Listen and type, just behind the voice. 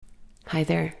Hi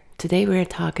there. Today we're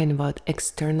talking about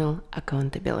external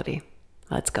accountability.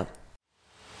 Let's go.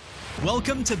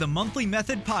 Welcome to the Monthly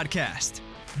Method Podcast.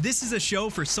 This is a show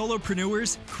for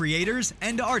solopreneurs, creators,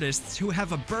 and artists who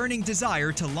have a burning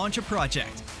desire to launch a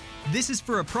project. This is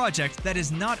for a project that is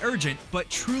not urgent, but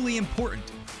truly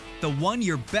important. The one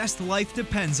your best life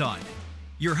depends on.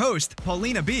 Your host,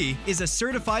 Paulina B., is a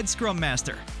certified Scrum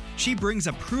Master. She brings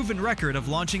a proven record of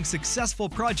launching successful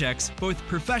projects, both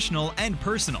professional and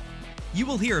personal. You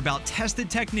will hear about tested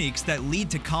techniques that lead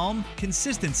to calm,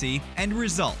 consistency, and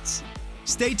results.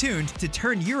 Stay tuned to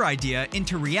turn your idea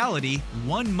into reality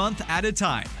 1 month at a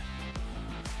time.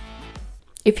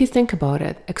 If you think about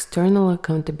it, external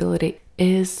accountability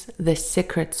is the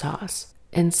secret sauce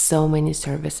in so many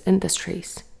service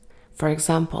industries. For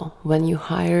example, when you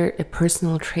hire a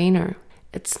personal trainer,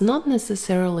 it's not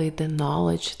necessarily the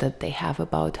knowledge that they have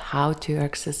about how to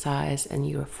exercise in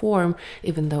your form,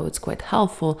 even though it's quite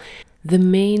helpful. The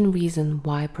main reason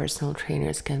why personal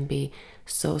trainers can be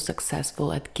so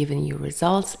successful at giving you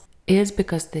results is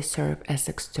because they serve as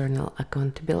external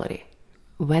accountability.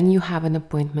 When you have an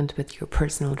appointment with your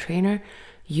personal trainer,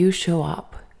 you show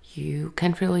up. You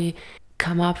can't really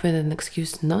come up with an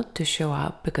excuse not to show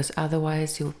up because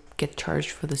otherwise you'll get charged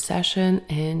for the session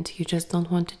and you just don't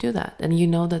want to do that. And you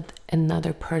know that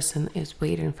another person is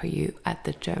waiting for you at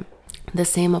the gym. The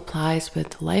same applies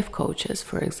with life coaches,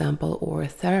 for example, or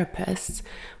therapists.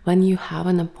 When you have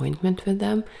an appointment with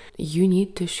them, you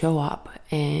need to show up.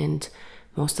 And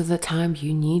most of the time,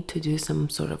 you need to do some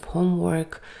sort of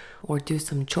homework or do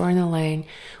some journaling,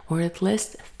 or at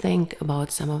least think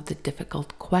about some of the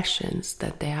difficult questions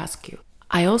that they ask you.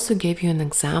 I also gave you an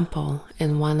example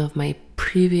in one of my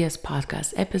previous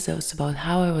podcast episodes about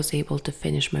how I was able to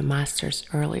finish my master's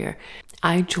earlier.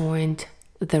 I joined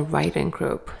the writing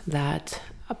group that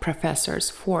professors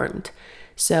formed.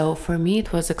 So for me,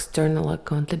 it was external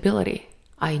accountability.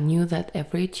 I knew that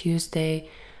every Tuesday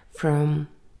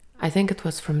I think it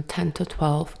was from 10 to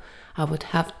 12, I would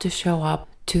have to show up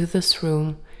to this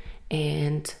room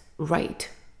and write.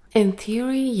 In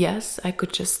theory, yes, I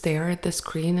could just stare at the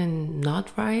screen and not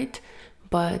write,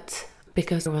 but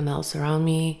because everyone else around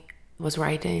me was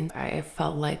writing, I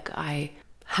felt like I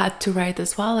had to write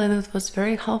as well, and it was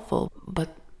very helpful.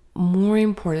 But more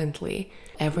importantly,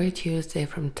 every Tuesday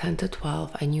from 10 to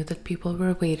 12, I knew that people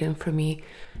were waiting for me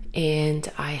and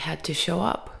I had to show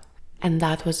up. And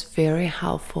that was very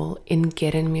helpful in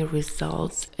getting me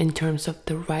results in terms of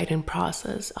the writing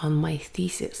process on my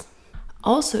thesis.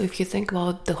 Also, if you think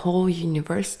about the whole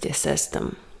university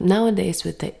system, nowadays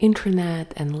with the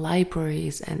internet and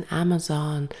libraries and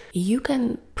Amazon, you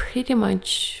can pretty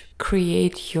much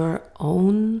create your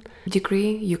own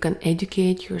degree. You can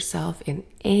educate yourself in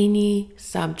any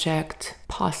subject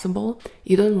possible.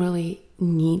 You don't really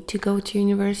need to go to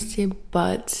university,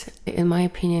 but in my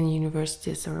opinion,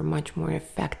 universities are much more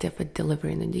effective at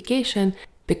delivering education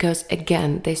because,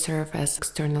 again, they serve as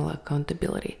external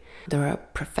accountability. There are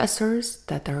professors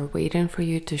that are waiting for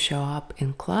you to show up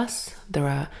in class. There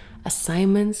are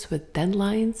assignments with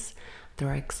deadlines. There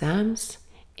are exams.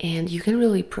 And you can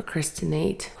really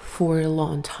procrastinate for a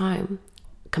long time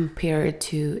compared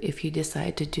to if you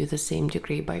decide to do the same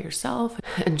degree by yourself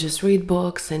and just read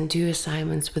books and do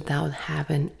assignments without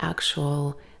having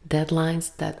actual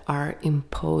deadlines that are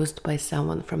imposed by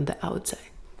someone from the outside.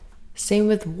 Same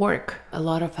with work. A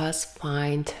lot of us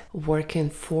find working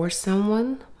for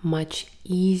someone much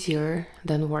easier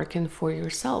than working for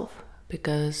yourself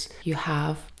because you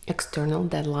have external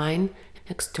deadline,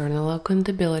 external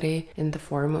accountability in the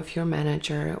form of your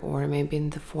manager or maybe in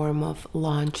the form of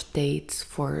launch dates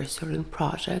for certain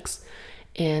projects.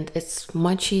 And it's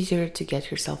much easier to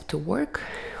get yourself to work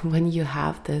when you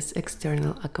have this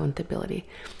external accountability.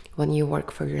 When you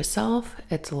work for yourself,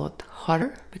 it's a lot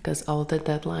harder because all the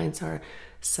deadlines are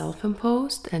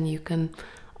self-imposed and you can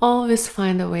always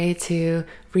find a way to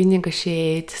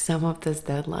renegotiate some of those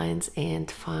deadlines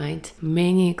and find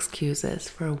many excuses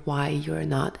for why you're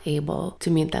not able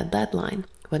to meet that deadline.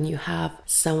 When you have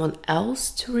someone else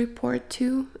to report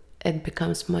to, it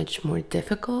becomes much more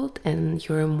difficult and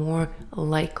you're more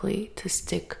likely to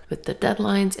stick with the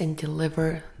deadlines and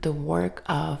deliver the work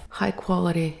of high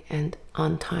quality and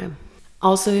on time.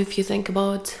 Also, if you think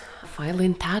about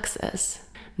filing taxes,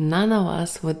 none of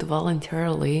us would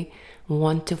voluntarily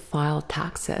want to file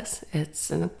taxes.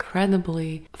 It's an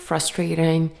incredibly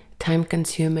frustrating,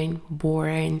 time-consuming,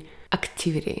 boring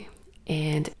activity.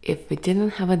 And if we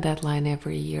didn't have a deadline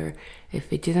every year,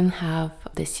 if we didn't have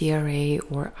the CRA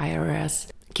or IRS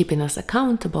keeping us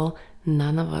accountable,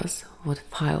 none of us would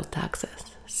file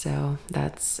taxes. So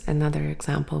that's another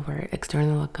example where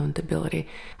external accountability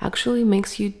actually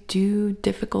makes you do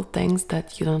difficult things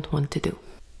that you don't want to do.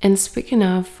 And speaking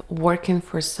of working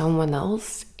for someone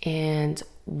else and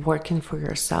working for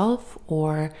yourself,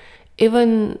 or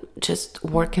even just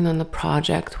working on a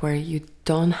project where you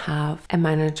don't have a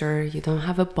manager, you don't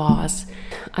have a boss,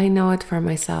 I know it for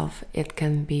myself. It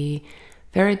can be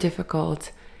very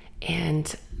difficult.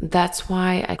 And that's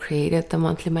why I created the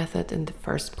monthly method in the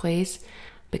first place,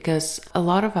 because a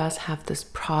lot of us have these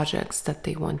projects that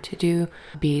they want to do,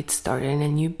 be it starting a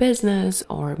new business,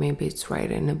 or maybe it's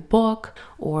writing a book,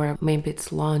 or maybe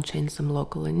it's launching some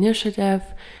local initiative.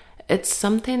 It's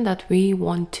something that we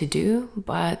want to do,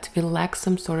 but we lack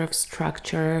some sort of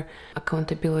structure,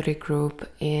 accountability group,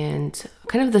 and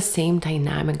kind of the same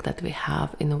dynamic that we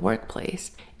have in the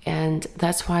workplace. And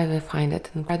that's why we find it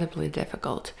incredibly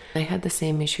difficult. I had the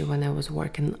same issue when I was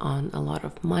working on a lot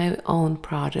of my own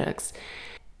projects.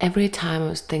 Every time I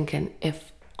was thinking,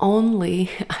 if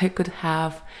only I could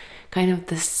have kind of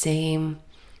the same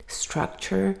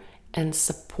structure and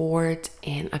support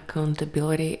and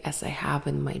accountability as I have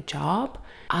in my job,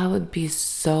 I would be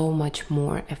so much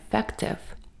more effective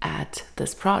at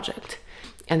this project.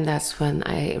 And that's when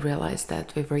I realized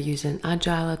that we were using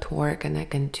Agile at work, and I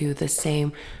can do the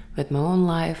same with my own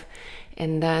life.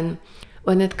 And then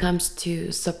when it comes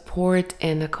to support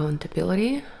and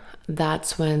accountability,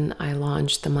 that's when I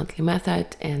launched the monthly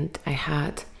method, and I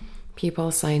had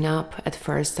people sign up. At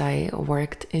first, I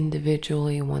worked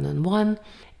individually one-on-one,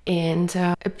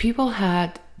 and people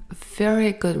had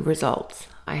very good results.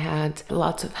 I had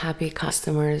lots of happy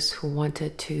customers who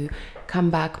wanted to come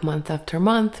back month after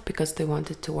month because they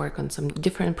wanted to work on some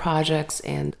different projects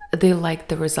and they liked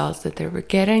the results that they were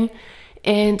getting.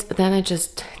 And then I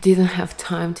just didn't have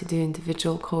time to do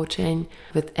individual coaching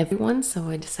with everyone, so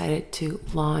I decided to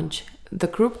launch the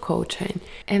group coaching.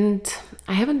 And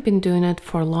I haven't been doing it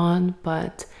for long,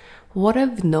 but what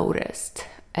I've noticed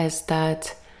is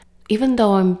that even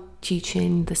though I'm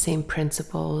teaching the same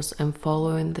principles, I'm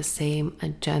following the same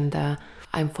agenda,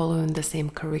 I'm following the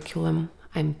same curriculum,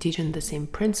 I'm teaching the same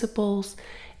principles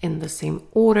in the same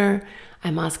order,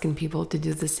 I'm asking people to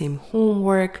do the same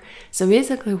homework. So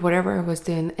basically whatever I was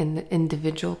doing in the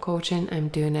individual coaching, I'm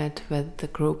doing it with the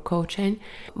group coaching.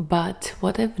 But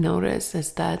what I've noticed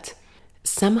is that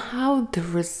somehow the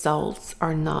results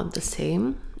are not the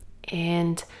same.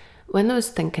 And when I was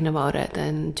thinking about it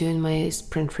and doing my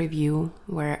sprint review,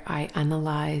 where I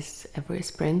analyzed every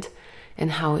sprint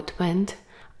and how it went,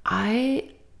 I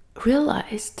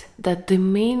realized that the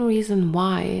main reason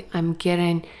why I'm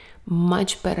getting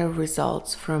much better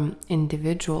results from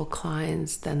individual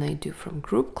clients than I do from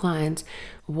group clients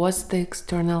was the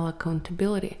external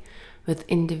accountability. With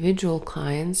individual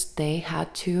clients, they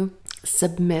had to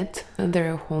submit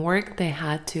their homework, they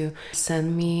had to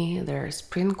send me their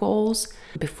sprint goals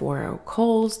before our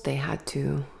calls, they had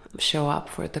to show up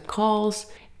for the calls,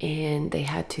 and they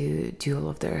had to do all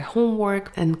of their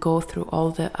homework and go through all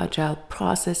the agile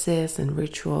processes and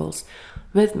rituals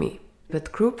with me.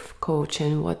 With group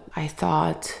coaching, what I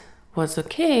thought was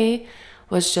okay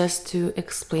was just to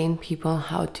explain people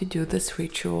how to do these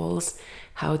rituals,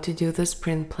 how to do the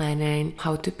sprint planning,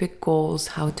 how to pick goals,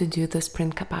 how to do the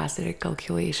sprint capacity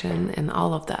calculation, and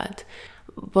all of that.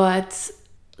 But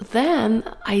then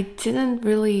I didn't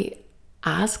really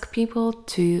ask people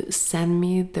to send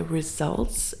me the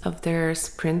results of their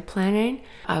sprint planning.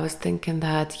 I was thinking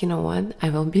that, you know what,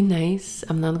 I will be nice.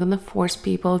 I'm not gonna force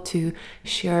people to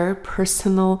share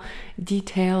personal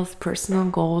details,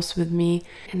 personal goals with me.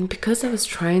 And because I was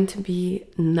trying to be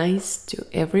nice to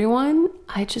everyone,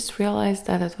 I just realized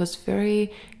that it was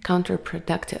very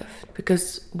counterproductive.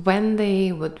 Because when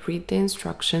they would read the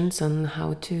instructions on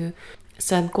how to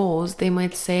set goals, they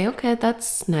might say, okay,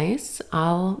 that's nice,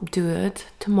 I'll do it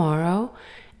tomorrow.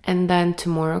 And then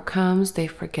tomorrow comes, they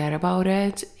forget about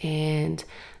it, and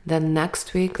then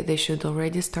next week they should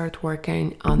already start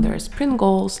working on their sprint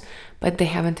goals, but they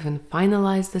haven't even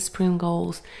finalized the sprint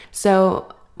goals.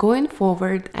 So going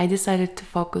forward, I decided to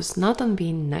focus not on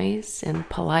being nice and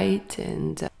polite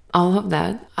and all of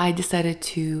that. I decided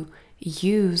to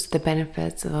use the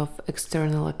benefits of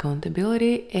external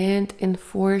accountability and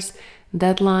enforce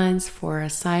deadlines for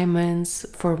assignments,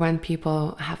 for when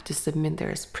people have to submit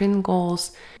their sprint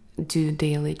goals, do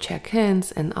daily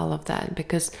check-ins and all of that,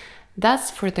 because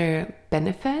that's for their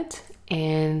benefit,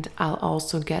 and I'll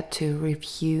also get to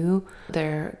review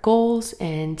their goals,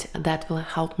 and that will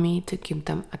help me to keep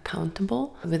them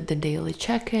accountable with the daily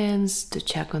check-ins, to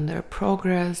check on their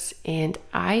progress. And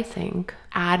I think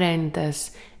adding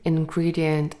this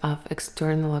ingredient of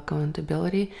external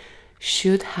accountability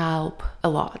should help a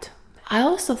lot. I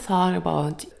also thought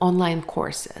about online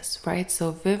courses, right?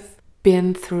 So we've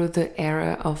been through the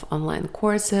era of online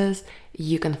courses.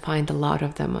 You can find a lot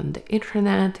of them on the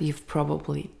internet. You've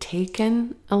probably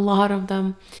taken a lot of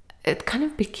them. It kind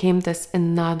of became this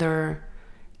another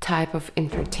type of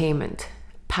entertainment,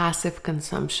 passive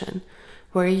consumption,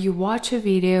 where you watch a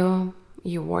video,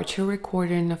 you watch a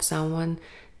recording of someone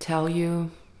tell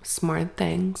you smart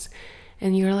things,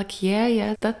 and you're like,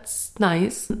 yeah, that's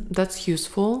nice, that's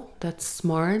useful, that's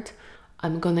smart,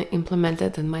 I'm gonna implement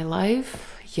it in my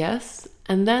life, yes.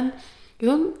 And then you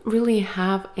don't really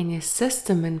have any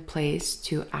system in place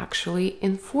to actually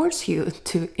enforce you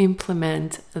to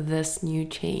implement this new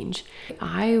change.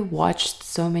 I watched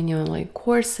so many online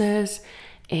courses,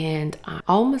 and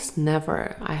almost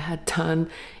never I had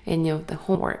done any of the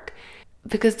homework,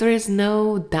 because there is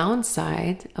no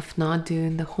downside of not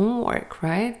doing the homework,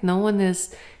 right? No one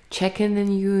is checking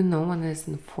on you, no one is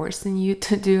enforcing you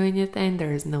to do anything,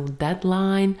 there is no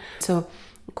deadline. So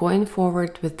going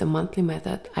forward with the monthly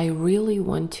method, I really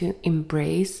want to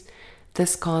embrace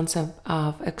this concept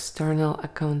of external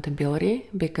accountability,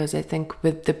 because I think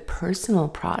with the personal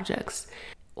projects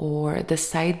or the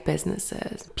side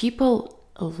businesses, people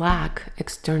lack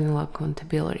external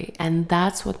accountability, and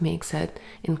that's what makes it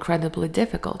incredibly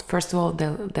difficult. First of all,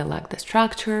 they lack the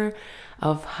structure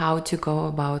of how to go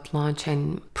about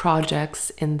launching projects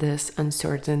in this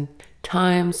uncertain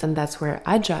times, and that's where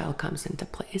agile comes into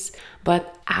place.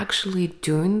 But actually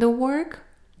doing the work,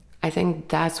 I think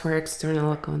that's where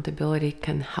external accountability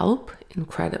can help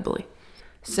incredibly.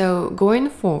 So going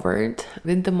forward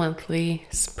with the monthly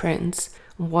sprints,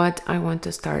 what I want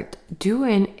to start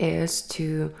doing is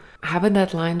to have a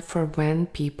deadline for when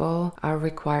people are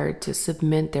required to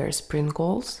submit their sprint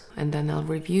goals, and then I'll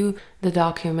review the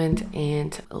document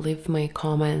and leave my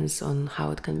comments on how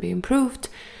it can be improved.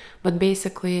 But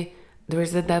basically, there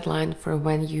is a deadline for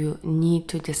when you need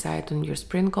to decide on your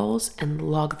sprint goals and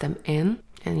log them in,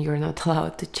 and you're not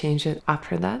allowed to change it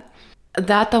after that.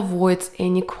 That avoids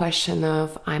any question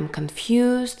of, I'm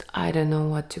confused, I don't know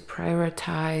what to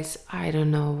prioritize, I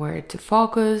don't know where to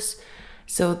focus.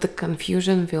 So the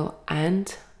confusion will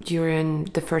end during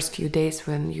the first few days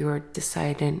when you're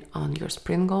deciding on your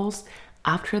sprint goals.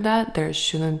 After that, there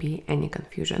shouldn't be any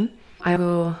confusion. I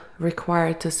will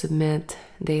require to submit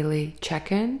daily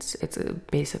check-ins. It's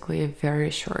basically a very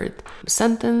short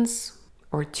sentence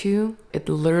or two. It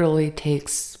literally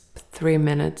takes 3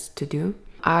 minutes to do.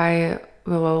 I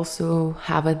will also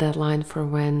have a deadline for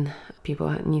when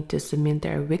people need to submit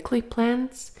their weekly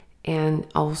plans, and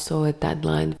also a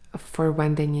deadline for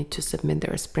when they need to submit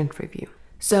their sprint review.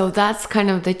 So that's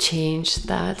kind of the change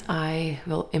that I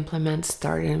will implement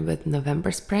starting with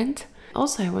November sprint.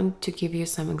 Also, I want to give you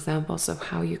some examples of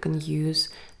how you can use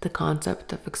the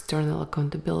concept of external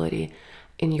accountability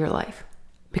in your life,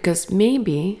 because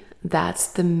maybe that's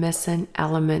the missing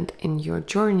element in your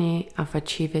journey of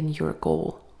achieving your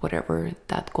goal, whatever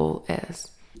that goal is.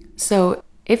 So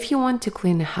if you want to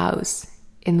clean a house,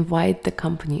 invite the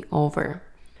company over.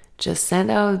 Just send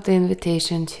out the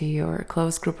invitation to your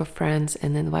close group of friends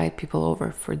and invite people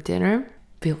over for dinner.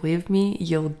 Believe me,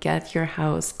 you'll get your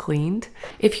house cleaned.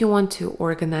 If you want to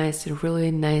organize a really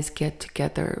nice get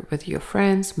together with your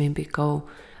friends, maybe go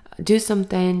do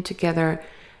something together,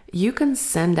 you can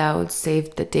send out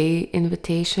save the day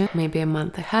invitation maybe a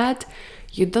month ahead.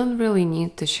 You don't really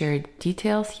need to share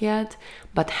details yet,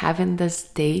 but having this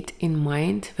date in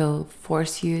mind will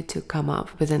force you to come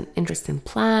up with an interesting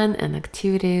plan and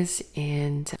activities,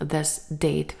 and this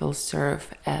date will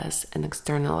serve as an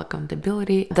external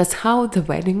accountability. That's how the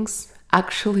weddings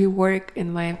actually work,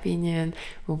 in my opinion.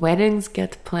 Weddings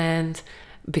get planned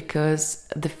because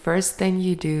the first thing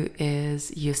you do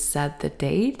is you set the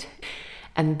date,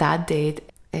 and that date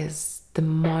is the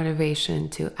motivation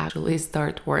to actually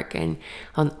start working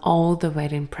on all the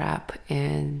wedding prep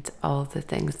and all the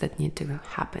things that need to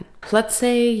happen. Let's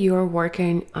say you're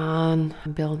working on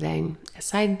building a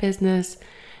side business.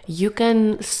 You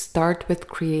can start with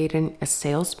creating a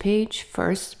sales page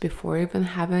first before even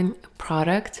having a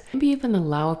product. Maybe even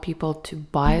allow people to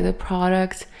buy the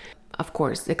product. Of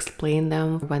course, explain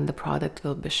them when the product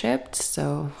will be shipped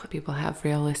so people have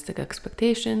realistic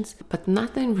expectations, but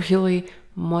nothing really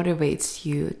motivates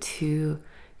you to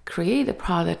create a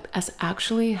product as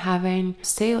actually having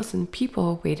sales and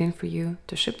people waiting for you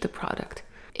to ship the product.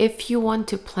 If you want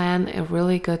to plan a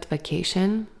really good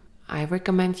vacation, I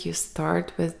recommend you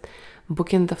start with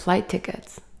booking the flight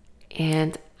tickets,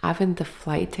 and having the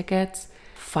flight tickets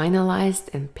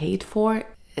finalized and paid for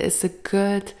is a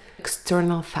good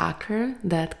external factor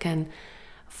that can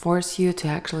force you to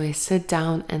actually sit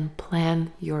down and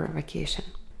plan your vacation.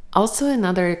 Also,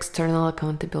 another external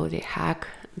accountability hack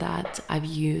that I've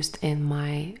used in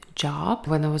my job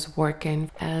when I was working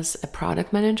as a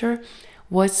product manager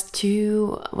was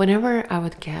to, whenever I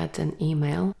would get an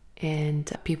email and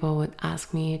people would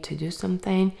ask me to do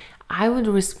something, I would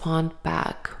respond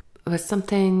back with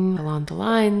something along the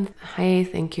line, "Hey,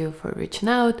 thank you for reaching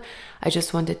out. I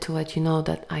just wanted to let you know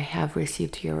that I have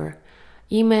received your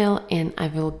email and I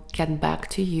will get back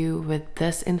to you with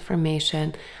this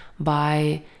information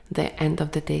by the end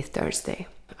of the day Thursday."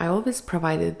 I always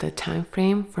provided the time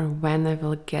frame for when I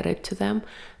will get it to them.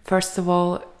 First of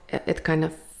all, it kind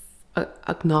of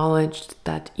acknowledged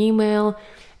that email.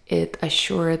 It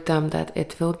assured them that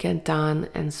it will get done,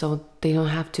 and so they don't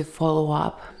have to follow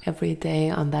up every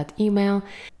day on that email.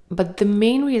 But the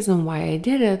main reason why I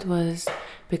did it was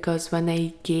because when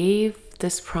I gave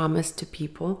this promise to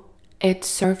people, it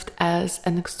served as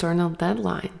an external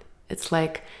deadline. It's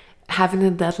like having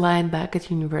a deadline back at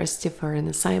university for an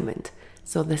assignment.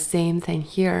 So the same thing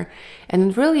here. And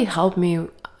it really helped me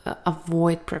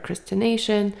avoid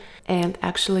procrastination and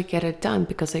actually get it done,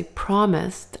 because I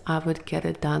promised I would get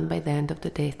it done by the end of the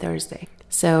day Thursday.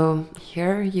 So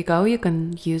here you go, you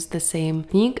can use the same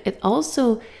technique. It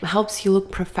also helps you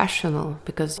look professional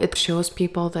because it shows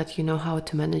people that you know how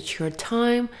to manage your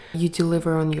time, you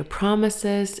deliver on your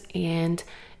promises, and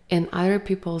in other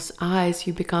people's eyes,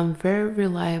 you become very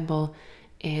reliable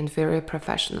and very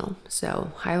professional.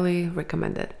 So highly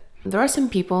recommend it. There are some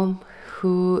people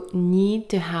who need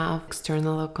to have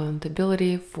external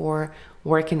accountability for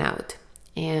working out.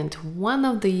 And one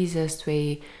of the easiest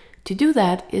way to do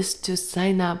that is to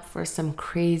sign up for some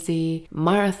crazy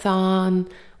marathon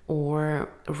or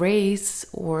race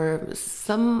or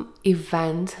some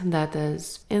event that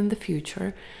is in the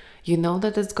future. You know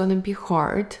that it's going to be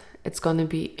hard. It's going to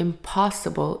be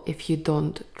impossible if you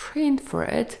don't train for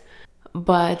it.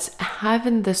 But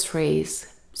having this race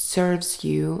serves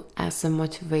you as a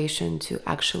motivation to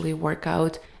actually work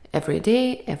out every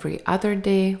day, every other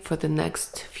day for the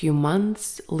next few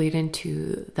months leading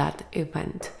to that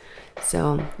event.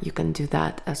 So you can do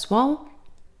that as well.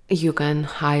 You can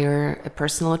hire a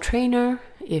personal trainer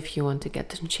if you want to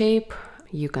get in shape.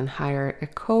 You can hire a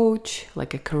coach,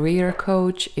 like a career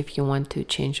coach, if you want to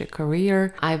change your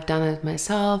career. I've done it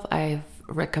myself. I've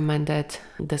recommended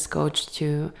this coach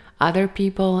to other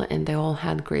people and they all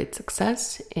had great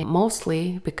success, and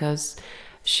mostly because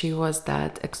she was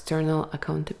that external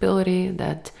accountability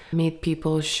that made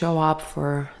people show up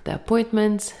for the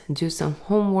appointments, do some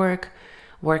homework,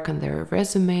 work on their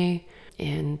resume,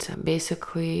 and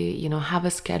basically, have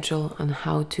a schedule on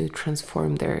how to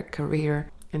transform their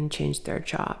career and change their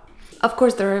job. Of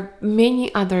course, there are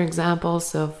many other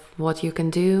examples of what you can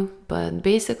do, but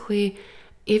basically,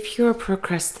 if you're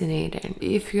procrastinating,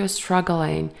 if you're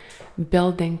struggling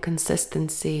building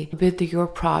consistency with your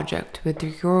project, with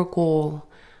your goal,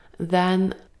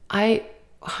 then I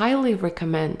highly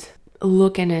recommend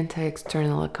looking into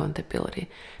external accountability,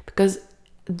 because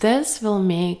this will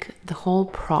make the whole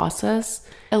process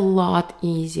a lot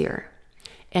easier.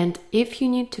 And if you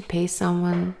need to pay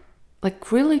someone,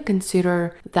 really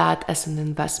consider that as an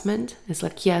investment. It's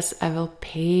like, yes, I will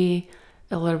pay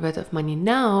a little bit of money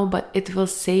now, but it will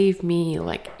save me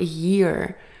a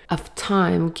year of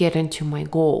time getting to my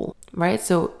goal, right?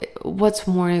 So what's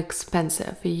more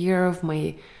expensive? A year of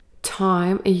my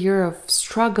time, a year of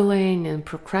struggling and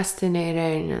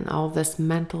procrastinating and all this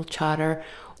mental chatter,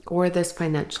 or this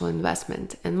financial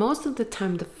investment? And most of the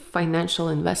time, the financial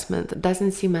investment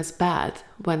doesn't seem as bad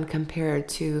when compared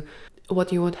to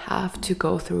what you would have to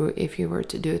go through if you were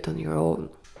to do it on your own.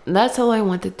 That's all I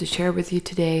wanted to share with you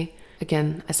today.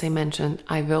 Again, as I mentioned,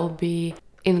 I will be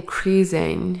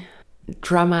increasing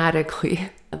dramatically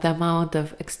the amount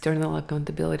of external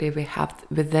accountability we have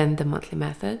within the monthly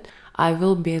method. I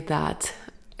will be that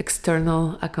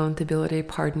external accountability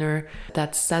partner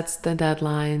that sets the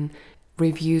deadline,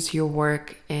 reviews your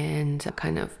work, and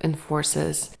kind of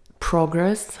enforces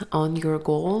progress on your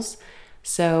goals.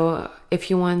 So if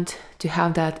you want to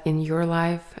have that in your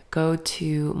life, go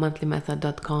to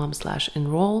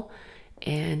monthlymethod.com/enroll,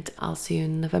 and I'll see you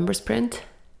in November sprint.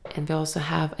 And we also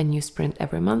have a new sprint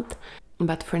every month.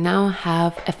 But for now,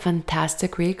 have a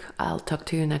fantastic week. I'll talk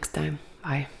to you next time.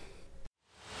 Bye.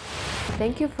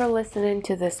 Thank you for listening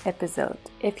to this episode.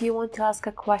 If you want to ask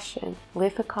a question,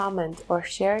 leave a comment, or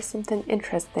share something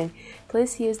interesting,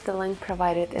 please use the link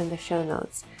provided in the show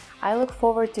notes. I look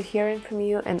forward to hearing from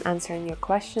you and answering your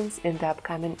questions in the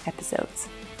upcoming episodes.